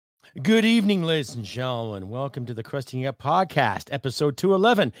Good evening, ladies and gentlemen. Welcome to the Crusting Up Podcast, episode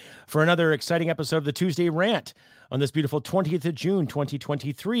 211, for another exciting episode of the Tuesday Rant on this beautiful 20th of June,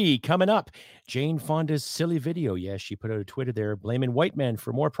 2023. Coming up, Jane Fonda's silly video. Yes, she put out a Twitter there blaming white men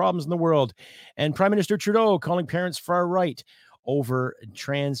for more problems in the world. And Prime Minister Trudeau calling parents far right over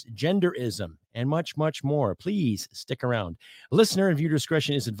transgenderism and much, much more. Please stick around. Listener and viewer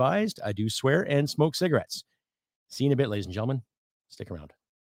discretion is advised. I do swear and smoke cigarettes. See you in a bit, ladies and gentlemen. Stick around.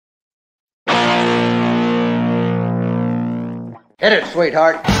 Hit it,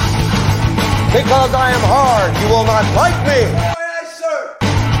 sweetheart. Because I am hard, you will not like me. Yes, sir.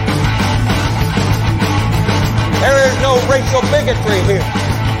 There is no racial bigotry here.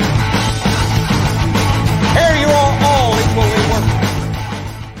 Here you are all equally worthless.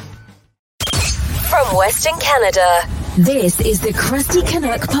 From Western Canada, this is the Krusty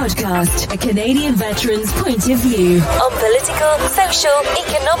Canuck Podcast, a Canadian veteran's point of view on political, social,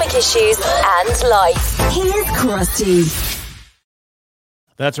 economic issues and life. Here's Krusty.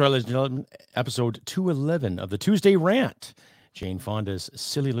 That's right, ladies and gentlemen. Episode 211 of the Tuesday Rant. Jane Fonda's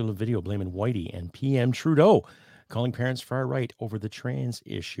silly little video blaming Whitey and PM Trudeau calling parents far right over the trans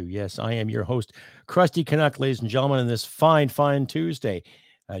issue. Yes, I am your host, Krusty Canuck, ladies and gentlemen, on this fine Tuesday,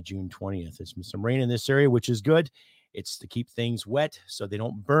 June 20th. There's been some rain in this area, which is good. It's to keep things wet so they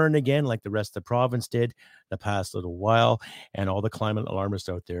don't burn again like the rest of the province did the past little while. And all the climate alarmists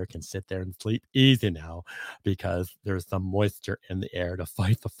out there can sit there and sleep easy now because there's some moisture in the air to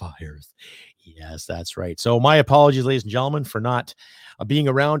fight the fires. Yes, that's right. So my apologies, ladies and gentlemen, for not being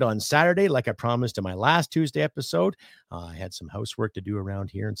around on Saturday like I promised in my last Tuesday episode. I had some housework to do around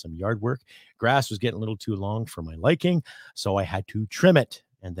here and some yard work. Grass was getting a little too long for my liking, so I had to trim it.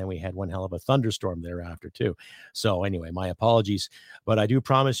 And then we had one hell of a thunderstorm thereafter, too. So anyway, my apologies. But I do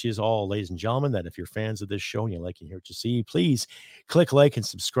promise you all, ladies and gentlemen, that if you're fans of this show and you like and hear what you see, please click like and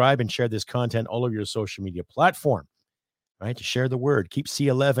subscribe and share this content all over your social media platform. Right? To share the word. Keep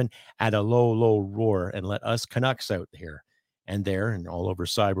C11 at a low, low roar and let us Canucks out here and there and all over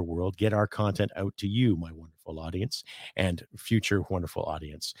cyber world get our content out to you, my wonderful audience and future wonderful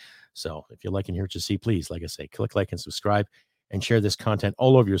audience. So if you like and hear what you see, please, like I say, click like and subscribe and share this content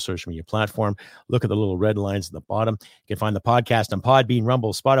all over your social media platform. Look at the little red lines at the bottom. You can find the podcast on Podbean,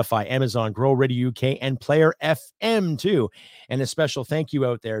 Rumble, Spotify, Amazon, Grow Radio UK, and Player FM too. And a special thank you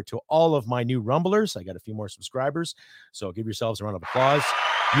out there to all of my new Rumblers. I got a few more subscribers, so give yourselves a round of applause.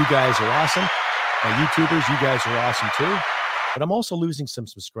 You guys are awesome. My YouTubers, you guys are awesome too. But I'm also losing some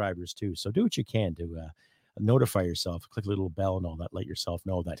subscribers too, so do what you can to notify yourself, click the little bell and all that, let yourself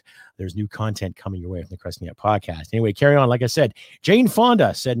know that there's new content coming your way from the Crusting Up Podcast. Anyway, carry on. Like I said, Jane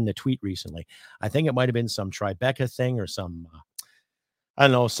Fonda said in a tweet recently, I think it might have been some Tribeca thing or some,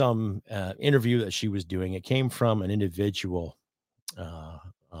 some interview that she was doing. It came from an individual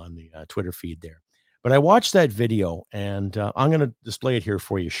on the Twitter feed there. But I watched that video and I'm going to display it here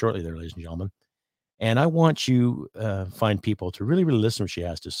for you shortly there, ladies and gentlemen. And I want you find people to really, really listen to what she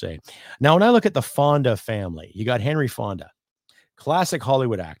has to say. Now, when I look at the Fonda family, you got Henry Fonda, classic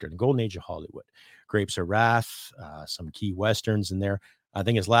Hollywood actor, the golden age of Hollywood. Grapes of Wrath, some key Westerns in there. I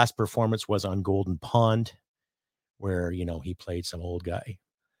think his last performance was on Golden Pond, where, he played some old guy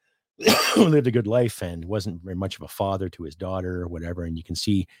who lived a good life and wasn't very much of a father to his daughter or whatever. And you can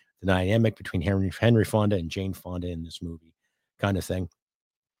see the dynamic between Henry Fonda and Jane Fonda in this movie kind of thing.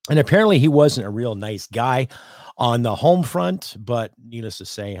 And apparently he wasn't a real nice guy on the home front, but needless to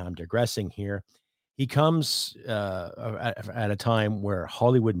say, I'm digressing here. He comes at a time where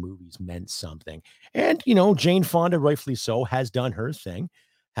Hollywood movies meant something. And, Jane Fonda, rightfully so, has done her thing,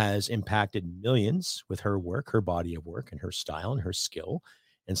 has impacted millions with her work, her body of work, and her style and her skill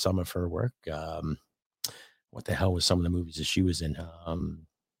and some of her work. What the hell was some of the movies that she was in?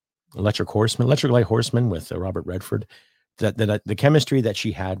 Electric Light Horseman with Robert Redford. That the chemistry that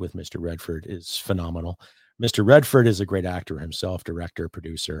she had with Mr. Redford is phenomenal. Mr. Redford is a great actor himself, director,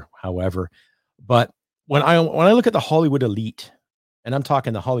 producer, however. But when I look at the Hollywood elite, and I'm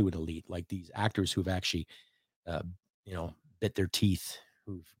talking the Hollywood elite, like these actors who've actually, bit their teeth,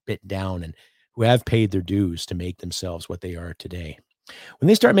 who've bit down, and who have paid their dues to make themselves what they are today. When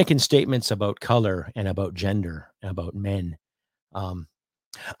they start making statements about color and about gender and about men,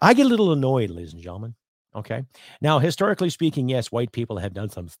 I get a little annoyed, ladies and gentlemen. Okay. Now, historically speaking, yes, white people have done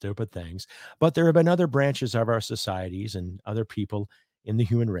some stupid things, but there have been other branches of our societies and other people in the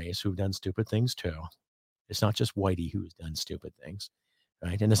human race who've done stupid things too. It's not just whitey who's done stupid things,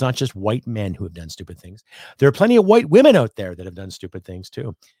 right? And it's not just white men who have done stupid things. There are plenty of white women out there that have done stupid things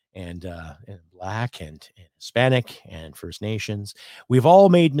too. and Black and Hispanic and First Nations. We've all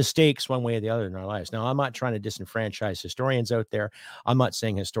made mistakes one way or the other in our lives. Now, I'm not trying to disenfranchise historians out there. I'm not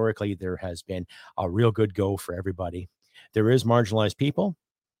saying historically there has been a real good go for everybody. There is marginalized people,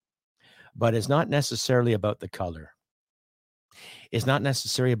 but it's not necessarily about the color. It's not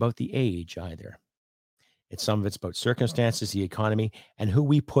necessarily about the age either. Some of it's about circumstances, the economy, and who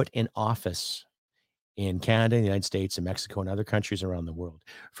we put in office in Canada, the United States, and Mexico, and other countries around the world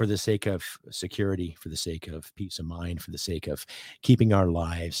for the sake of security, for the sake of peace of mind, for the sake of keeping our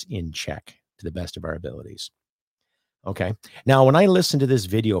lives in check to the best of our abilities. Okay. Now, when I listen to this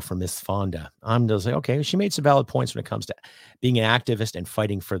video from Miss Fonda, I'm just like, okay, she made some valid points when it comes to being an activist and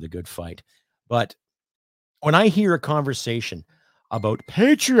fighting for the good fight. But when I hear a conversation about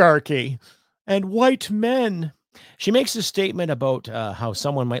patriarchy and white men, she makes a statement about how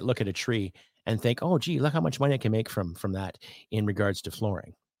someone might look at a tree and think, oh, gee, look how much money I can make from that in regards to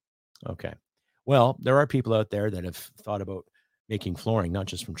flooring. Okay. Well, there are people out there that have thought about making flooring, not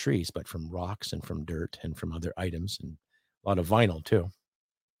just from trees, but from rocks and from dirt and from other items, and a lot of vinyl too.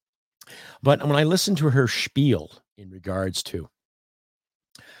 But when I listened to her spiel in regards to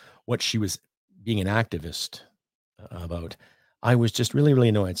what she was being an activist about, I was just really, really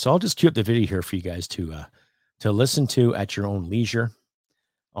annoyed. So I'll just cue up the video here for you guys to listen to at your own leisure.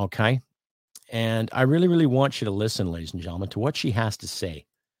 Okay. And I really, really want you to listen, ladies and gentlemen, to what she has to say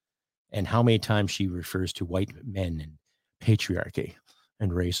and how many times she refers to white men and patriarchy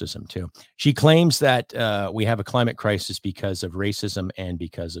and racism too. She claims that we have a climate crisis because of racism and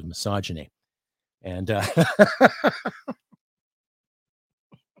because of misogyny. And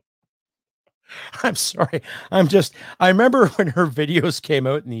I'm sorry. I remember when her videos came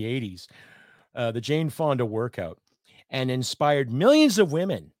out in the 80s, the Jane Fonda workout, and inspired millions of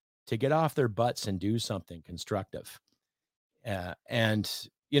women to get off their butts and do something constructive. And,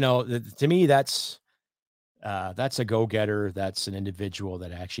 to me, that's a go-getter. That's an individual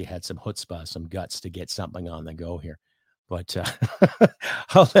that actually had some chutzpah, some guts to get something on the go here. But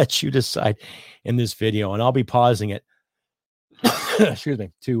I'll let you decide in this video, and I'll be pausing it, excuse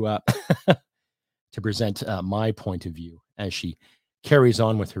me, to present my point of view as she carries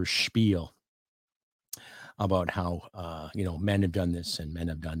on with her spiel about how, men have done this and men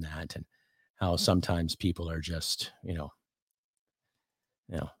have done that, and how sometimes people are just,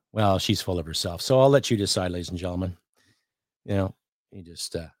 well, she's full of herself. So I'll let you decide, ladies and gentlemen. You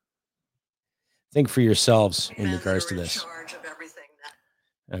just think for yourselves in regards to this.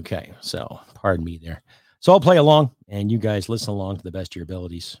 Okay, so pardon me there. So I'll play along, and you guys listen along to the best of your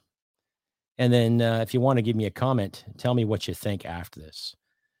abilities. And then if you want to give me a comment, tell me what you think after this.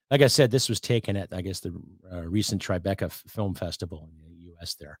 Like I said, this was taken at, I guess, the recent Tribeca Film Festival in the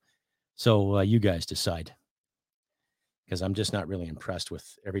U.S. there. So you guys decide, because I'm just not really impressed with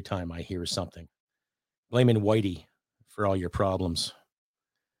every time I hear something. Blaming Whitey for all your problems.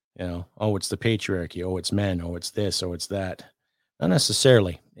 Oh, it's the patriarchy. Oh, it's men. Oh, it's this. Oh, it's that. Not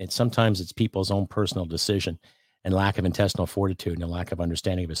necessarily. Sometimes it's people's own personal decision and lack of intestinal fortitude and a lack of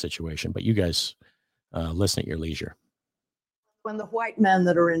understanding of a situation. But you guys listen at your leisure. When the white men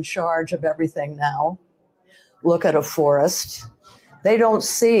that are in charge of everything now look at a forest, they don't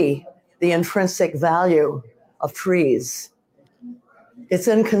see the intrinsic value of trees. It's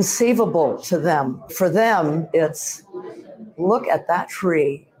inconceivable to them. For them, it's, look at that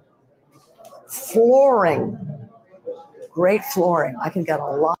tree. Flooring, great flooring. I can get a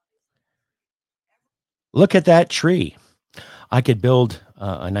lot. Look at that tree. I could build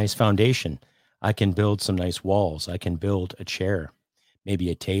a nice foundation. I can build some nice walls. I can build a chair,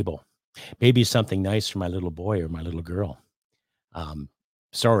 maybe a table, maybe something nice for my little boy or my little girl.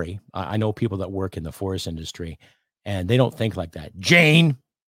 Sorry, I know people that work in the forest industry, and they don't think like that. Jane,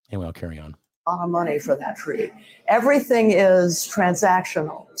 anyway, I'll carry on. A lot of money for that tree. Everything is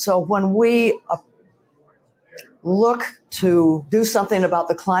transactional. So when we look to do something about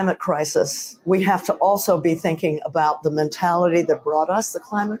the climate crisis, we have to also be thinking about the mentality that brought us the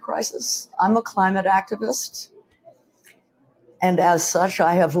climate crisis. I'm a climate activist, and as such,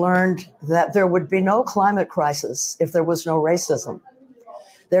 I have learned that there would be no climate crisis if there was no racism.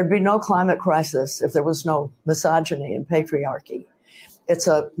 There'd be no climate crisis if there was no misogyny and patriarchy. It's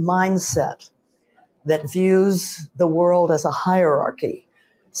a mindset that views the world as a hierarchy.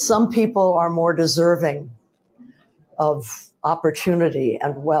 Some people are more deserving of opportunity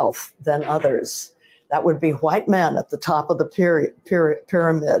and wealth than others. That would be white men at the top of the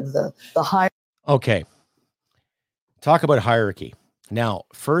pyramid, the high. Okay. Talk about hierarchy. Now,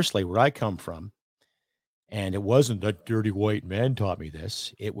 firstly, where I come from, and it wasn't that dirty white man taught me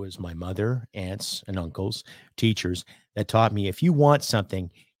this. It was my mother, aunts, and uncles, teachers that taught me if you want something,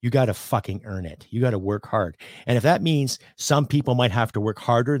 You got to fucking earn it. You got to work hard. And if that means some people might have to work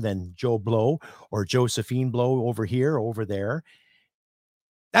harder than Joe Blow or Josephine Blow over here, over there,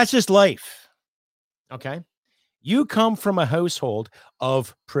 that's just life. Okay. You come from a household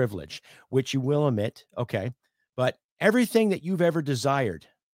of privilege, which you will admit. Okay. But everything that you've ever desired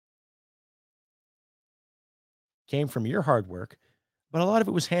came from your hard work, but a lot of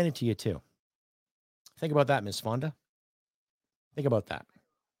it was handed to you too. Think about that, Miss Fonda. Think about that.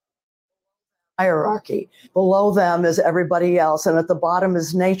 Hierarchy. Below them is everybody else, and at the bottom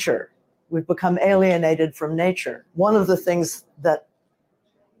is nature. We've become alienated from nature. One of the things that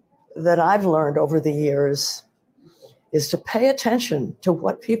I've learned over the years is to pay attention to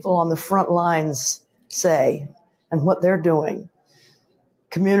what people on the front lines say and what they're doing.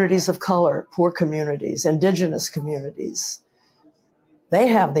 Communities of color, poor communities, indigenous communities, they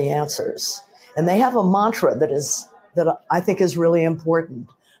have the answers. And they have a mantra that I think is really important.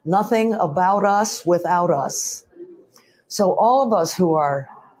 Nothing about us without us. So all of us who are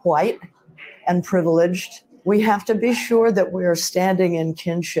white and privileged, we have to be sure that we are standing in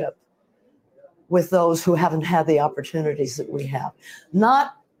kinship with those who haven't had the opportunities that we have.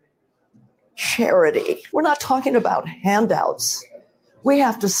 Not charity. We're not talking about handouts. We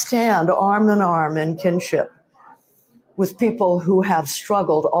have to stand arm in arm in kinship with people who have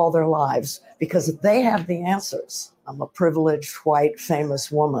struggled all their lives because they have the answers. I'm a privileged, white,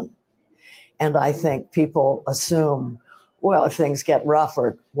 famous woman. And I think people assume, well, if things get rough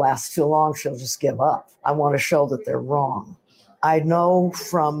or last too long, she'll just give up. I want to show that they're wrong. I know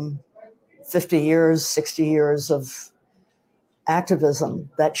from 50 years, 60 years of activism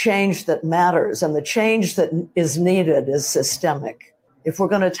that change that matters and the change that is needed is systemic. If we're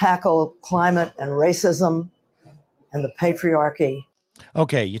going to tackle climate and racism and the patriarchy.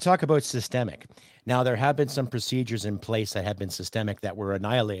 Okay, you talk about systemic. Now, there have been some procedures in place that have been systemic that were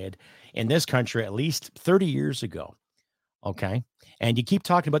annihilated in this country at least 30 years ago. Okay. And you keep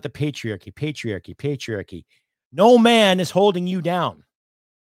talking about the patriarchy. No man is holding you down.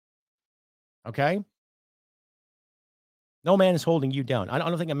 Okay. No man is holding you down. I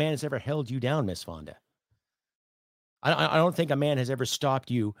don't think a man has ever held you down, Miss Fonda. I don't think a man has ever stopped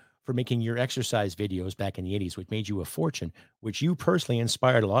you for making your exercise videos back in the 80s, which made you a fortune, which you personally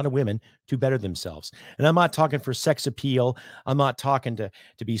inspired a lot of women to better themselves. And I'm not talking for sex appeal. I'm not talking to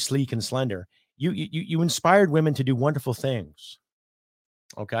be sleek and slender. You inspired women to do wonderful things.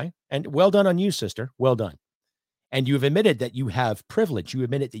 Okay. And well done on you, sister. Well done. And you've admitted that you have privilege. You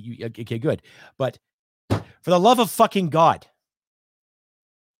admitted that you, okay, good. But for the love of fucking God,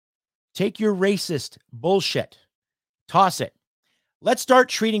 take your racist bullshit, toss it. Let's start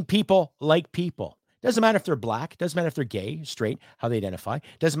treating people like people. Doesn't matter if they're black. Doesn't matter if they're gay, straight, how they identify.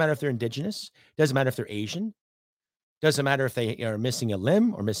 Doesn't matter if they're indigenous. Doesn't matter if they're Asian. Doesn't matter if they are missing a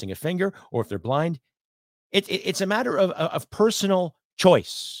limb or missing a finger or if they're blind. It's a matter of personal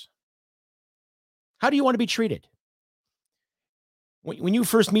choice. How do you want to be treated? When you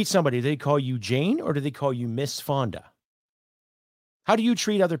first meet somebody, do they call you Jane or do they call you Miss Fonda? How do you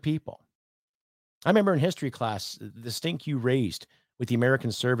treat other people? I remember in history class, the stink you raised with the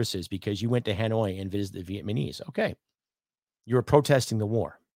American services because you went to Hanoi and visited the Vietnamese. Okay. You were protesting the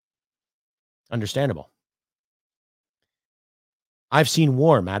war. Understandable. I've seen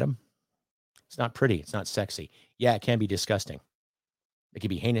war, madam. It's not pretty. It's not sexy. Yeah, it can be disgusting. It can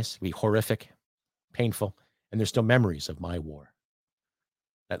be heinous. It can be horrific, painful. And there's still memories of my war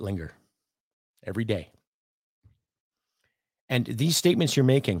that linger every day. And these statements you're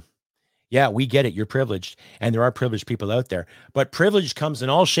making, yeah, we get it. You're privileged. And there are privileged people out there. But privilege comes in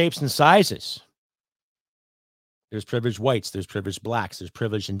all shapes and sizes. There's privileged whites. There's privileged blacks. There's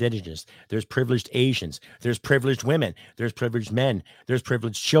privileged indigenous. There's privileged Asians. There's privileged women. There's privileged men. There's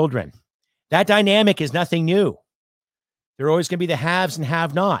privileged children. That dynamic is nothing new. There are always going to be the haves and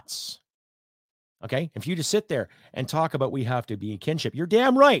have-nots. Okay? If you just sit there and talk about we have to be in kinship, you're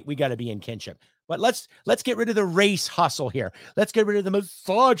damn right we got to be in kinship. But let's get rid of the race hustle here. Let's get rid of the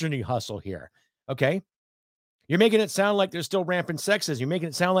misogyny hustle here. Okay? You're making it sound like there's still rampant sexism. You're making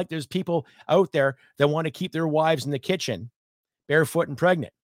it sound like there's people out there that want to keep their wives in the kitchen barefoot and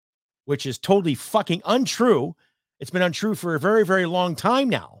pregnant, which is totally fucking untrue. It's been untrue for a very, very long time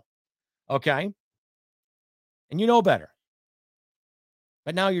now. Okay? And you know better.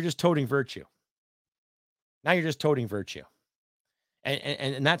 But now you're just toting virtue. Now you're just toting virtue.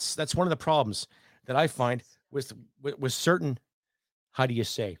 And that's one of the problems that I find with certain, how do you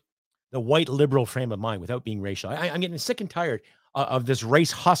say, the white liberal frame of mind without being racial. I'm getting sick and tired of this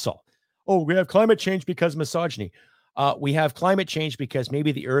race hustle. Oh, we have climate change because of misogyny. We have climate change because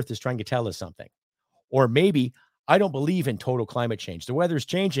maybe the earth is trying to tell us something. Or maybe I don't believe in total climate change. The weather's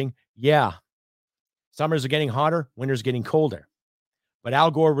changing. Yeah. Summers are getting hotter. Winters getting colder. But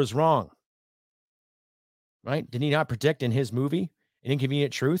Al Gore was wrong. Right? Did he not predict in his movie, An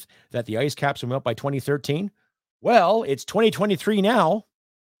Inconvenient Truth, that the ice caps will melt by 2013? Well, it's 2023 now.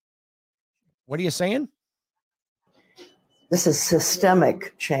 What are you saying? This is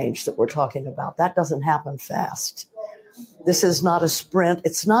systemic change that we're talking about. That doesn't happen fast. This is not a sprint.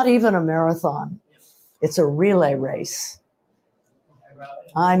 It's not even a marathon. It's a relay race.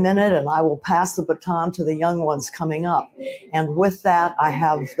 I'm in it, and I will pass the baton to the young ones coming up. And with that, I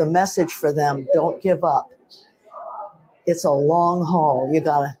have the message for them. Don't give up. It's a long haul. You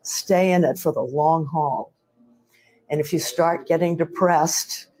got to stay in it for the long haul. And if you start getting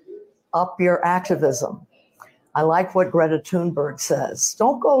depressed, up your activism. I like what Greta Thunberg says.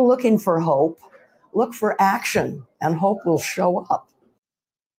 Don't go looking for hope. Look for action, and hope will show up.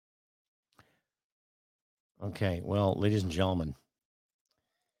 Okay, well, ladies and gentlemen,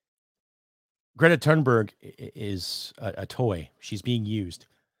 Greta Thunberg is a toy. She's being used.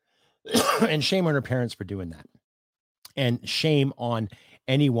 And shame on her parents for doing that. And shame on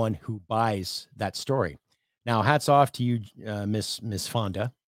anyone who buys that story. Now, hats off to you, Miss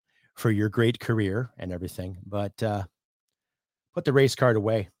Fonda, for your great career and everything. But put the race card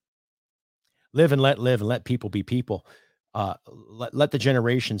away. Live and let people be people. Let the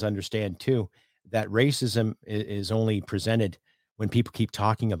generations understand, too, that racism is only presented when people keep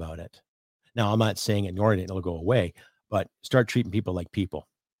talking about it. Now, I'm not saying ignoring it, it'll go away, but start treating people like people.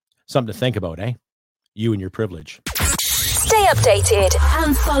 Something to think about, eh? You and your privilege. Stay updated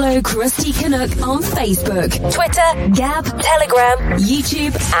and follow Krusty Canuck on Facebook, Twitter, Gab, Telegram,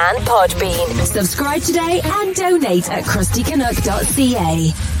 YouTube, and Podbean. Subscribe today and donate at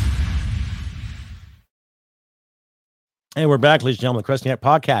krustycanuck.ca. And we're back, ladies and gentlemen, the Krusty Canuck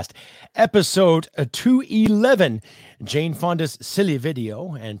Podcast, episode 211. Jane Fonda's silly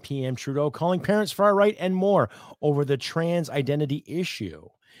video and PM Trudeau calling parents far right and more over the trans identity issue.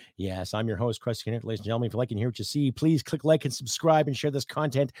 Yes, I'm your host, Krusty Canuck. Ladies and gentlemen, if you like and hear what you see, please click like and subscribe and share this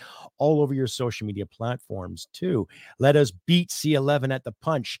content all over your social media platforms too. Let us beat C11 at the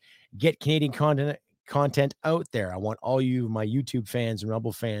punch. Get Canadian content out there. I want all you, my YouTube fans and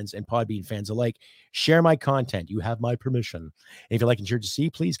Rumble fans and Podbean fans alike, share my content. You have my permission. And if you like and hear what you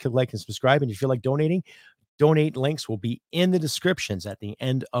see, please click like and subscribe. And if you feel like donating, donate links will be in the descriptions at the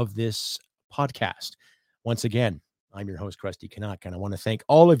end of this podcast. Once again, I'm your host, Krusty Canuck, and I want to thank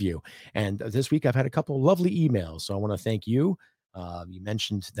all of you. And this week, I've had a couple of lovely emails, so I want to thank you. You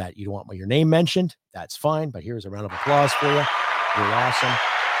mentioned that you don't want your name mentioned. That's fine, but here's a round of applause for you. You're awesome.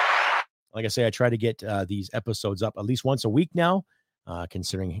 Like I say, I try to get these episodes up at least once a week now,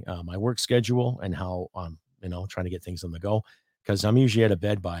 considering my work schedule and how I'm, trying to get things on the go. Because I'm usually out of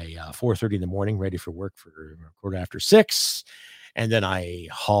bed by 4:30 in the morning, ready for work for 6:15. And then I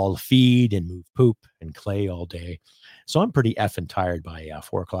haul feed and move poop and clay all day. So I'm pretty effing tired by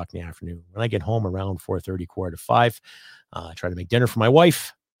 4 o'clock in the afternoon. When I get home around 4:30, 4:45, I try to make dinner for my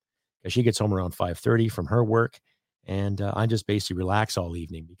wife because she gets home around 5:30 from her work. And I just basically relax all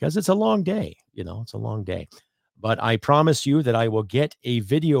evening because it's a long day. It's a long day. But I promise you that I will get a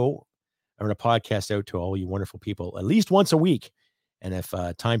video or a podcast out to all you wonderful people at least once a week. And if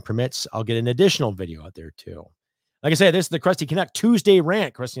time permits, I'll get an additional video out there too. Like I said, this is the Krusty Canuck Tuesday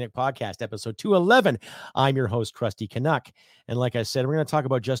Rant, Krusty Canuck Podcast, episode 211. I'm your host, Krusty Canuck. And like I said, we're going to talk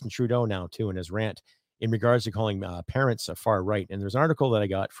about Justin Trudeau now too in his rant in regards to calling parents far right. And there's an article that I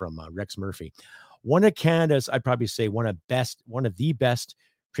got from Rex Murphy. One of Canada's, I'd probably say one of the best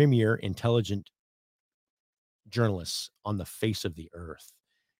premier intelligent journalists on the face of the earth.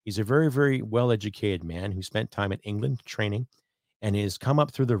 He's a very, very well-educated man who spent time in England training and has come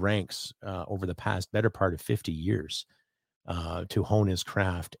up through the ranks over the past better part of 50 years to hone his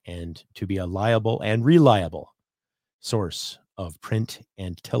craft and to be a liable and reliable source of print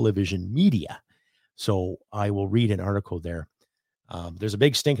and television media. So I will read an article there. There's a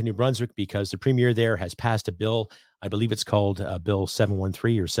big stink in New Brunswick because the premier there has passed a bill. I believe it's called Bill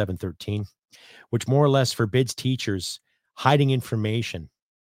 713 or 713, which more or less forbids teachers hiding information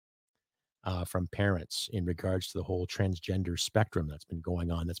from parents in regards to the whole transgender spectrum that's been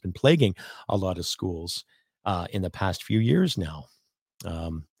going on, that's been plaguing a lot of schools in the past few years now.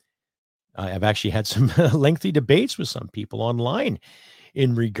 I've actually had some lengthy debates with some people online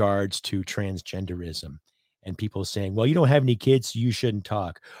in regards to transgenderism and people saying, well, you don't have any kids, so you shouldn't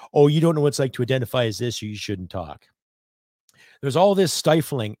talk. Oh, you don't know what it's like to identify as this, so you shouldn't talk. There's all this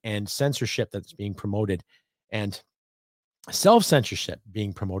stifling and censorship that's being promoted and self-censorship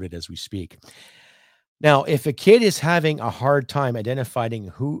being promoted as we speak. Now, if a kid is having a hard time identifying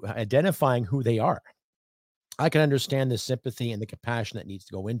who they are, I can understand the sympathy and the compassion that needs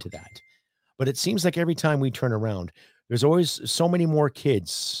to go into that. But it seems like every time we turn around, there's always so many more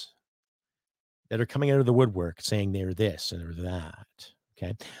kids that are coming out of the woodwork saying they're this and they're that.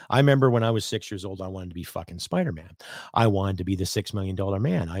 Okay. I remember when I was 6 years old, I wanted to be fucking Spider-Man. I wanted to be the $6 million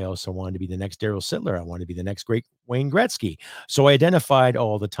man. I also wanted to be the next Daryl Sittler. I wanted to be the next great Wayne Gretzky. So I identified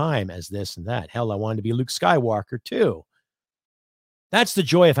all the time as this and that. Hell, I wanted to be Luke Skywalker too. That's the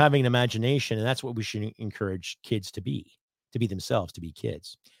joy of having an imagination. And that's what we should encourage kids to be themselves, to be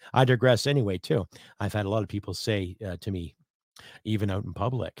kids. I digress anyway, too. I've had a lot of people say to me, even out in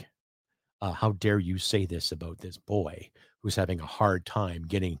public, how dare you say this about this boy who's having a hard time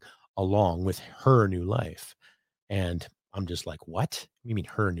getting along with her new life? And I'm just like, what? You mean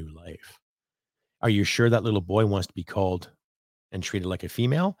her new life? Are you sure that little boy wants to be called and treated like a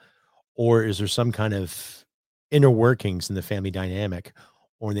female? Or is there some kind of inner workings in the family dynamic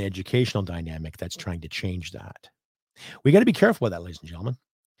or in the educational dynamic that's trying to change that? We got to be careful with that, ladies and gentlemen.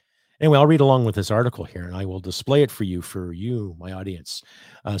 Anyway, I'll read along with this article here, and I will display it for you, my audience,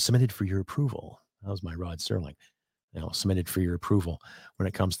 submitted for your approval. That was my Rod Serling. Submitted for your approval when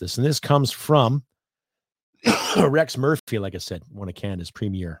it comes to this. And this comes from Rex Murphy, like I said, one of Canada's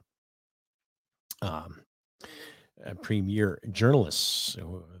premier journalists,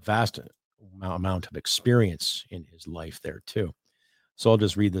 vast amount of experience in his life there too. So I'll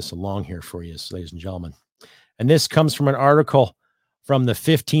just read this along here for you, ladies and gentlemen. And this comes from an article from the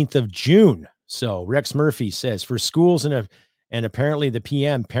 15th of June. So Rex Murphy says, for schools and apparently the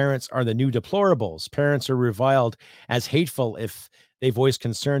PM, parents are the new deplorables. Parents are reviled as hateful if they voice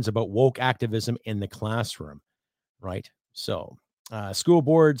concerns about woke activism in the classroom, right? So school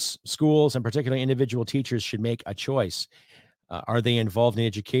boards, schools, and particularly individual teachers should make a choice. Are they involved in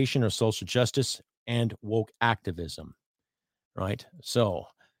education or social justice and woke activism, right? So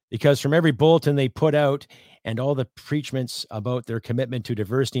because from every bulletin they put out and all the preachments about their commitment to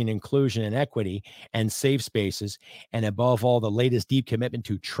diversity and inclusion and equity and safe spaces, and above all, the latest deep commitment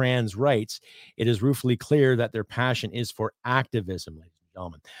to trans rights, it is ruefully clear that their passion is for activism, ladies and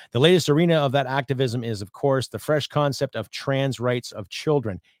gentlemen. The latest arena of that activism is, of course, the fresh concept of trans rights of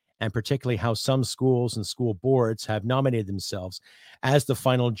children, and particularly how some schools and school boards have nominated themselves as the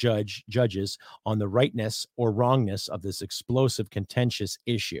final judges on the rightness or wrongness of this explosive, contentious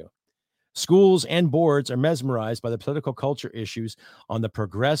issue. Schools and boards are mesmerized by the political culture issues on the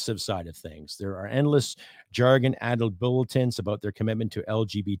progressive side of things. There are endless jargon-addled bulletins about their commitment to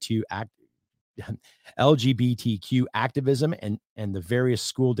LGBTQ activism and the various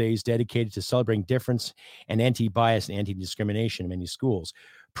school days dedicated to celebrating difference and anti-bias and anti-discrimination in many schools.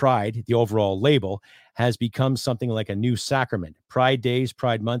 Pride, the overall label, has become something like a new sacrament. Pride Days,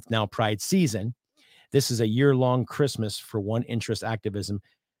 Pride Month, now Pride Season. This is a year-long Christmas for one interest activism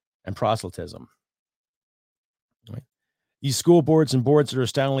and proselytism. Right? These school boards and boards that are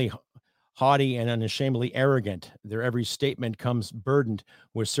astoundingly haughty and unashamedly arrogant. Their every statement comes burdened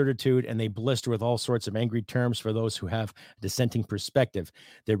with certitude, and they blister with all sorts of angry terms for those who have a dissenting perspective.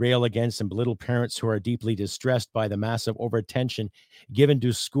 They rail against and belittle parents who are deeply distressed by the massive overattention given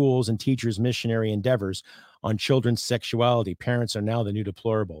to schools and teachers' missionary endeavors on children's sexuality. Parents are now the new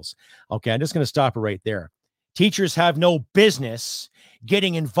deplorables. Okay, I'm just going to stop it right there. Teachers have no business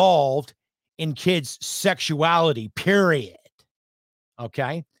getting involved in kids' sexuality, period.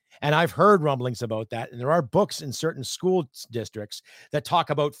 Okay? And I've heard rumblings about that. And there are books in certain school districts that talk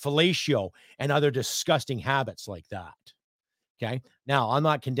about fellatio and other disgusting habits like that. Okay. Now, I'm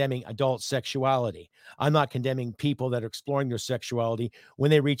not condemning adult sexuality. I'm not condemning people that are exploring their sexuality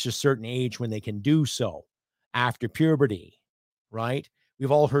when they reach a certain age when they can do so after puberty, right?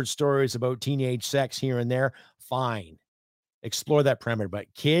 We've all heard stories about teenage sex here and there. Fine. Explore that perimeter.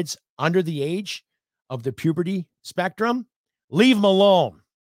 But kids under the age of the puberty spectrum, leave them alone.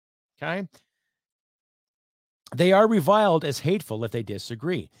 Okay. They are reviled as hateful if they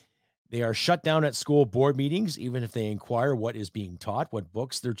disagree. They are shut down at school board meetings, even if they inquire what is being taught, what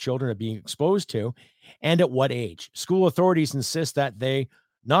books their children are being exposed to, and at what age. School authorities insist that they,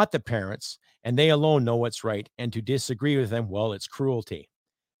 not the parents, and they alone know what's right, and to disagree with them, well, it's cruelty.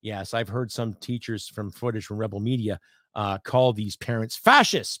 Yes, I've heard some teachers from footage from Rebel Media call these parents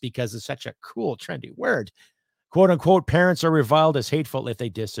fascists because it's such a cool, trendy word. Quote unquote, parents are reviled as hateful if they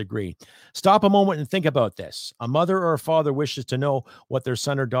disagree. Stop a moment and think about this. A mother or a father wishes to know what their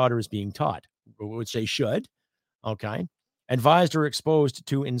son or daughter is being taught, which they should. Okay. Advised or exposed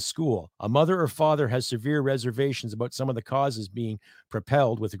to in school. A mother or father has severe reservations about some of the causes being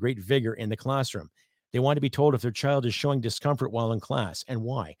propelled with great vigor in the classroom. They want to be told if their child is showing discomfort while in class and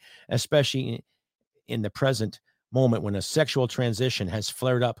why, especially in the present moment when a sexual transition has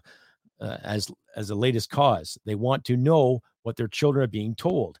flared up as the latest cause. They want to know what their children are being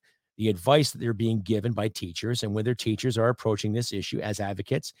told, the advice that they're being given by teachers, and whether teachers are approaching this issue as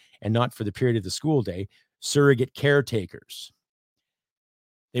advocates and not, for the period of the school day, surrogate caretakers.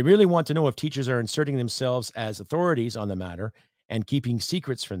 They really want to know if teachers are inserting themselves as authorities on the matter and keeping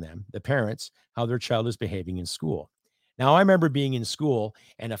secrets from them, the parents, how their child is behaving in school. Now, I remember being in school,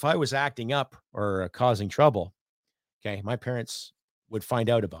 and if I was acting up or causing trouble, okay, my parents would find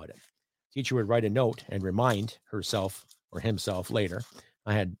out about it. Teacher would write a note and remind herself or himself later.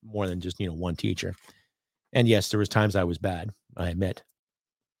 I had more than just, one teacher. And yes, there was times I was bad, I admit.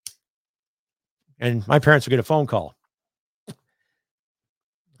 And my parents would get a phone call.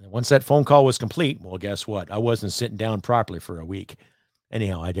 And once that phone call was complete, well, guess what? I wasn't sitting down properly for a week.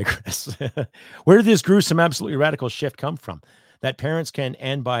 Anyhow, I digress. Where did this gruesome, absolutely radical shift come from? That parents can,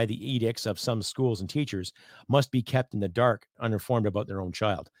 and by the edicts of some schools and teachers, must be kept in the dark, uninformed about their own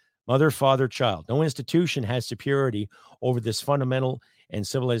child. Mother, father, child. No institution has superiority over this fundamental and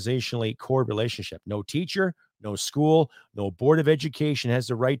civilizationally core relationship. No teacher, no school, no board of education has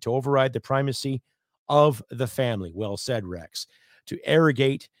the right to override the primacy of the family. Well said, Rex. To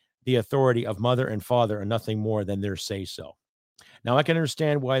arrogate the authority of mother and father are nothing more than their say-so. Now, I can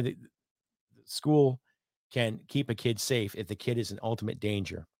understand why the school can keep a kid safe if the kid is in ultimate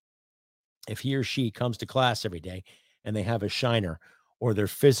danger. If he or she comes to class every day and they have a shiner, or they're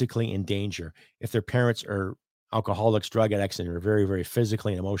physically in danger, if their parents are alcoholics, drug addicts, and are very, very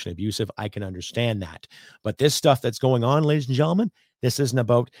physically and emotionally abusive, I can understand that. But this stuff that's going on, ladies and gentlemen, this isn't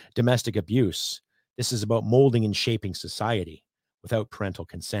about domestic abuse. This is about molding and shaping society without parental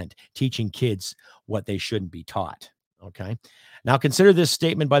consent, teaching kids what they shouldn't be taught. Okay. Now consider this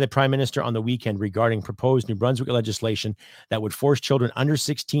statement by the Prime Minister on the weekend regarding proposed New Brunswick legislation that would force children under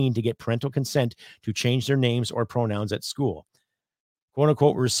 16 to get parental consent to change their names or pronouns at school. Quote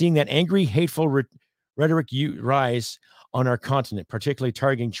unquote, we're seeing that angry, hateful rhetoric rise on our continent, particularly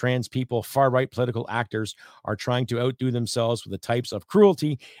targeting trans people. Far-right political actors are trying to outdo themselves with the types of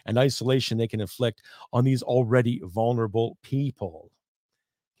cruelty and isolation they can inflict on these already vulnerable people.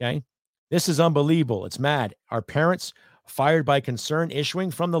 Okay. This is unbelievable. It's mad. Are parents fired by concern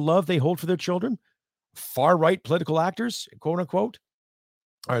issuing from the love they hold for their children? Far-right political actors, quote unquote?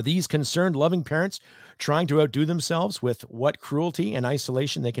 Are these concerned, loving parents trying to outdo themselves with what cruelty and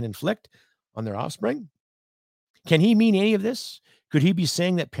isolation they can inflict on their offspring? Can he mean any of this? Could he be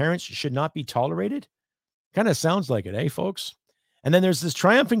saying that parents should not be tolerated? Kind of sounds like it, eh, folks? And then there's this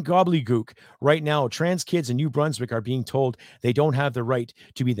triumphant gobbledygook right now. Trans kids in New Brunswick are being told they don't have the right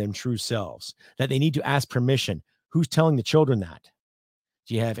to be their true selves, that they need to ask permission. Who's telling the children that?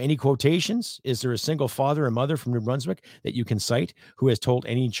 Do you have any quotations? Is there a single father or mother from New Brunswick that you can cite who has told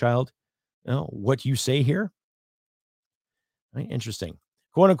any child, what you say here? Right? Interesting.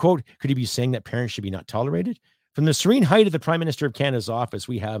 Quote unquote, could he be saying that parents should be not tolerated? From the serene height of the Prime Minister of Canada's office,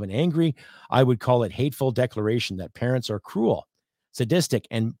 we have an angry, I would call it hateful declaration that parents are cruel, sadistic,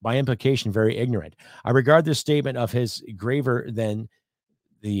 and by implication, very ignorant. I regard this statement of his graver than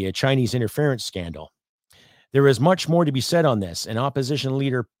the Chinese interference scandal. There is much more to be said on this. And opposition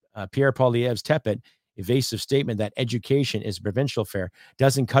leader Pierre Poilievre's tepid, evasive statement that education is a provincial affair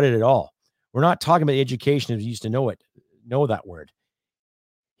doesn't cut it at all. We're not talking about education as we used to know that word.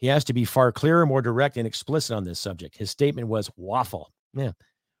 He has to be far clearer, more direct, and explicit on this subject. His statement was waffle. Yeah.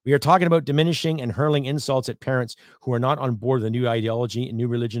 We are talking about diminishing and hurling insults at parents who are not on board with the new ideology and new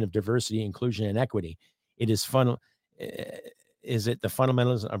religion of diversity, inclusion, and equity. Is it the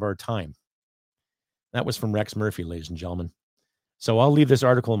fundamentals of our time? That was from Rex Murphy, ladies and gentlemen. So I'll leave this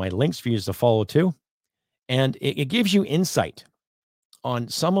article in my links for you to follow too. And it gives you insight on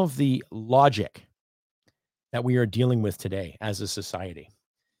some of the logic that we are dealing with today as a society.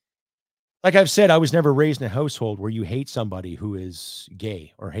 Like I've said, I was never raised in a household where you hate somebody who is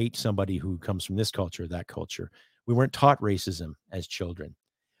gay or hate somebody who comes from this culture or that culture. We weren't taught racism as children.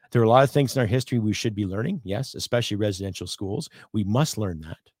 There are a lot of things in our history we should be learning, yes, especially residential schools. We must learn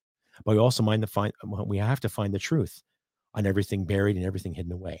that. But we also we have to find the truth on everything buried and everything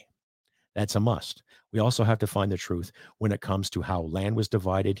hidden away. That's a must. We also have to find the truth when it comes to how land was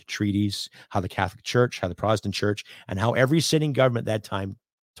divided, treaties, how the Catholic Church, how the Protestant Church, and how every sitting government at that time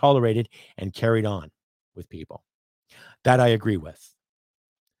tolerated and carried on with people. That I agree with.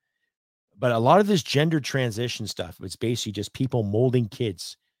 But a lot of this gender transition stuff, it's basically just people molding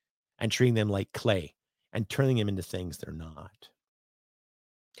kids and treating them like clay and turning them into things they're not.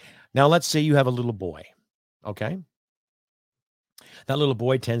 Now, let's say you have a little boy, okay? That little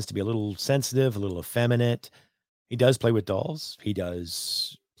boy tends to be a little sensitive, a little effeminate. He does play with dolls. He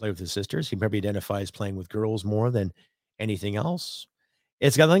does play with his sisters. He probably identifies playing with girls more than anything else.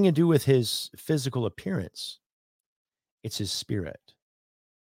 It's got nothing to do with his physical appearance. It's his spirit.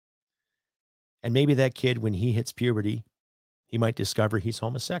 And maybe that kid, when he hits puberty, he might discover he's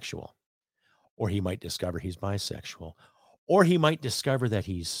homosexual, or he might discover he's bisexual, or he might discover that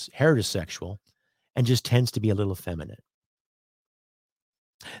he's heterosexual and just tends to be a little effeminate.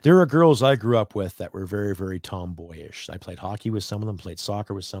 There are girls I grew up with that were very, very tomboyish. I played hockey with some of them, played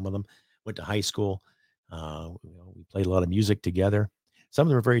soccer with some of them, went to high school. We played a lot of music together. Some of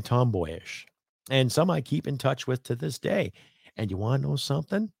them are very tomboyish, and some I keep in touch with to this day. And you want to know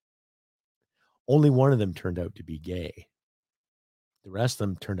something? Only one of them turned out to be gay. The rest of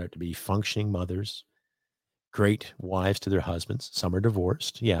them turned out to be functioning mothers, great wives to their husbands. Some are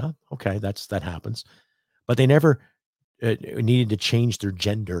divorced. Yeah, okay, that happens. But they never needed to change their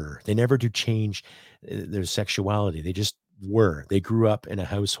gender. They never do change their sexuality. They just were. They grew up in a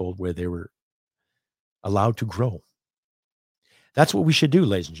household where they were allowed to grow. That's what we should do,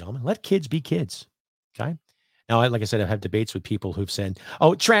 ladies and gentlemen. Let kids be kids. Okay. Now, like I said, I've had debates with people who've said,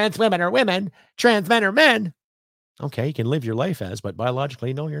 oh, trans women are women, trans men are men. Okay, you can live your life as, but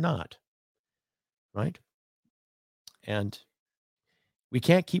biologically, no, you're not. Right? And we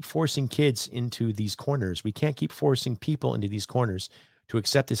can't keep forcing kids into these corners. We can't keep forcing people into these corners to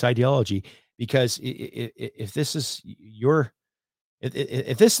accept this ideology, because if this is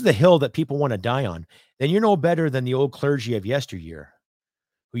if this is the hill that people want to die on, then you're no better than the old clergy of yesteryear,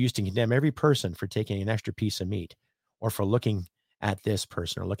 who used to condemn every person for taking an extra piece of meat, or for looking at this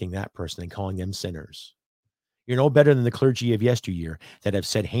person or looking at that person and calling them sinners. You're no better than the clergy of yesteryear that have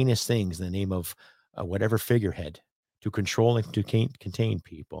said heinous things in the name of whatever figurehead to control and to contain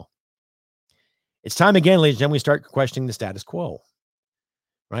people. It's time again, ladies and gentlemen, we start questioning the status quo.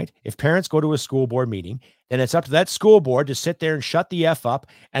 Right? If parents go to a school board meeting, then it's up to that school board to sit there and shut the F up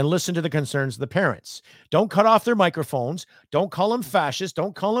and listen to the concerns of the parents. Don't cut off their microphones. Don't call them fascists.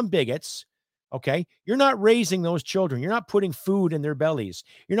 Don't call them bigots. Okay? You're not raising those children. You're not putting food in their bellies.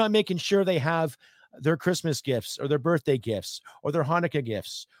 You're not making sure they have their Christmas gifts or their birthday gifts or their Hanukkah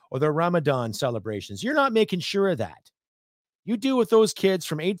gifts or their Ramadan celebrations. You're not making sure of that. You deal with those kids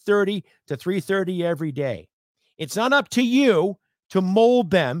from 8:30 to 3:30 every day. It's not up to you to mold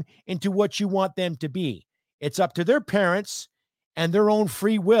them into what you want them to be. It's up to their parents and their own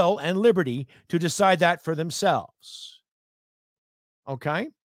free will and liberty to decide that for themselves. Okay?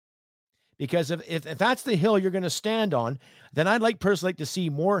 Because if that's the hill you're going to stand on, then I'd personally like to see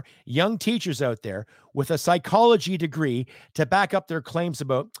more young teachers out there with a psychology degree to back up their claims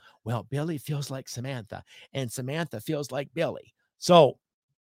about, well, Billy feels like Samantha and Samantha feels like Billy. So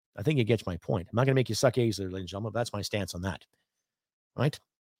I think you get my point. I'm not going to make you suck eggs there, ladies and gentlemen. That's my stance on that. Right?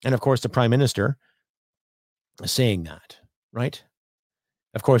 And of course, the prime minister is saying that, right?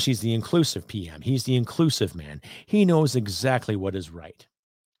 Of course, he's the inclusive PM. He's the inclusive man. He knows exactly what is right.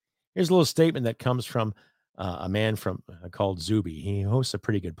 Here's a little statement that comes from a man called Zuby. He hosts a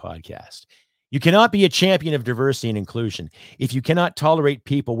pretty good podcast. You cannot be a champion of diversity and inclusion if you cannot tolerate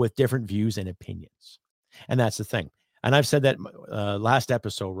people with different views and opinions. And that's the thing. And I've said that last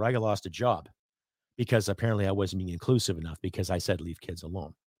episode where I lost a job because apparently I wasn't being inclusive enough because I said leave kids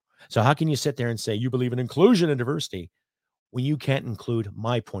alone. So how can you sit there and say you believe in inclusion and diversity when you can't include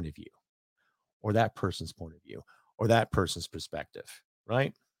my point of view or that person's point of view or that person's perspective,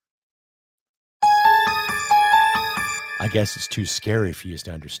 right? I guess it's too scary for you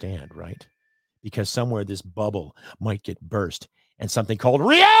to understand, right? Because somewhere this bubble might get burst and something called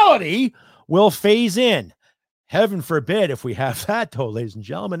reality will phase in. Heaven forbid if we have that, though, ladies and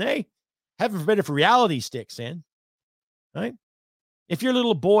gentlemen, eh? Heaven forbid if reality sticks in, right? If your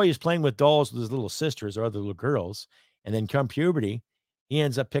little boy is playing with dolls with his little sisters or other little girls, and then come puberty, he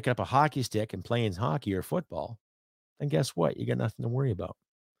ends up picking up a hockey stick and playing hockey or football, then guess what? You got nothing to worry about.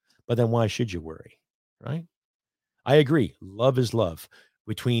 But then why should you worry, right? I agree. Love is love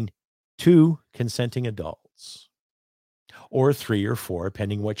between two consenting adults, or 3 or 4,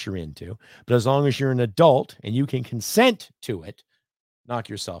 depending what you're into. But as long as you're an adult and you can consent to it, knock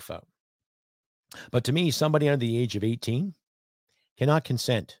yourself out. But to me, somebody under the age of 18 cannot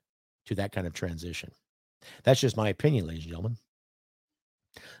consent to that kind of transition. That's just my opinion, ladies and gentlemen.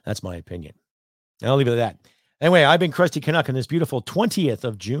 That's my opinion. And I'll leave it at that. Anyway, I've been Krusty Canuck on this beautiful 20th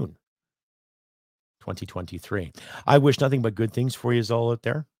of June, 2023. I wish nothing but good things for you all out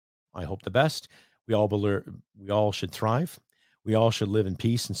there. I hope the best. We all should thrive. We all should live in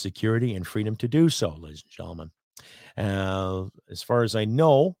peace and security and freedom to do so, ladies and gentlemen. As far as I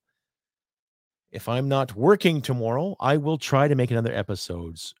know, if I'm not working tomorrow, I will try to make another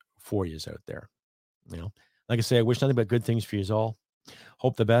episodes for you out there. You know, like I say, I wish nothing but good things for you all.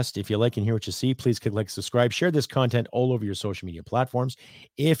 Hope the best. If you like and hear what you see, please click like, subscribe, share this content all over your social media platforms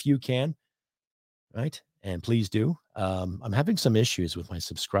if you can, right? And please do. I'm having some issues with my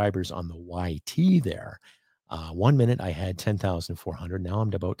subscribers on the YT there. 1 minute I had 10,400. Now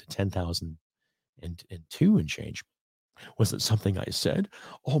I'm about to 10,002 and change. Was it something I said?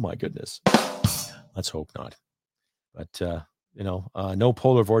 Oh my goodness. Let's hope not. But, no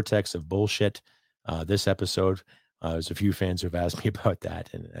polar vortex of bullshit this episode. There's a few fans who have asked me about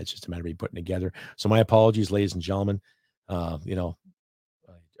that, and it's just a matter of me putting together. So my apologies, ladies and gentlemen.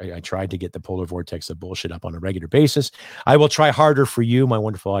 I tried to get the polar vortex of bullshit up on a regular basis. I will try harder for you, my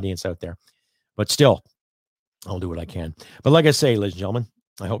wonderful audience out there. But still, I'll do what I can. But like I say, ladies and gentlemen,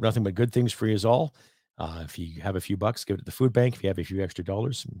 I hope nothing but good things for you all. If you have a few bucks, give it to the food bank. If you have a few extra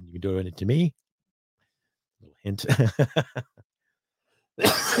dollars, you can do it to me. Little hint.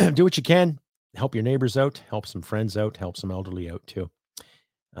 Do what you can. Help your neighbors out. Help some friends out. Help some elderly out too.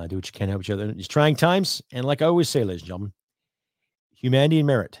 Do what you can. Help each other in these trying times. And like I always say, ladies and gentlemen, humanity and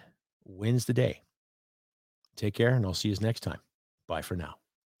merit wins the day. Take care, and I'll see you next time. Bye for now.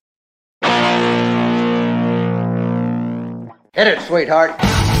 Hit it, sweetheart.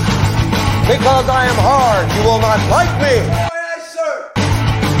 Because I am hard, you will not like me. Yes, sir.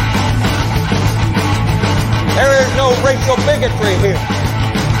 There is no racial bigotry here.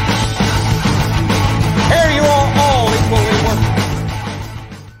 Here you are all equally worthless.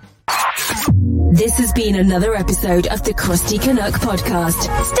 This has been another episode of the Krusty Canuck podcast.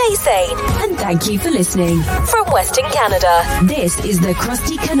 Stay sane and thank you for listening. From Western Canada, this is the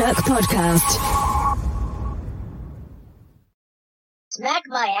Krusty Canuck podcast. Smack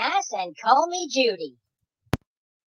my ass and call me Judy.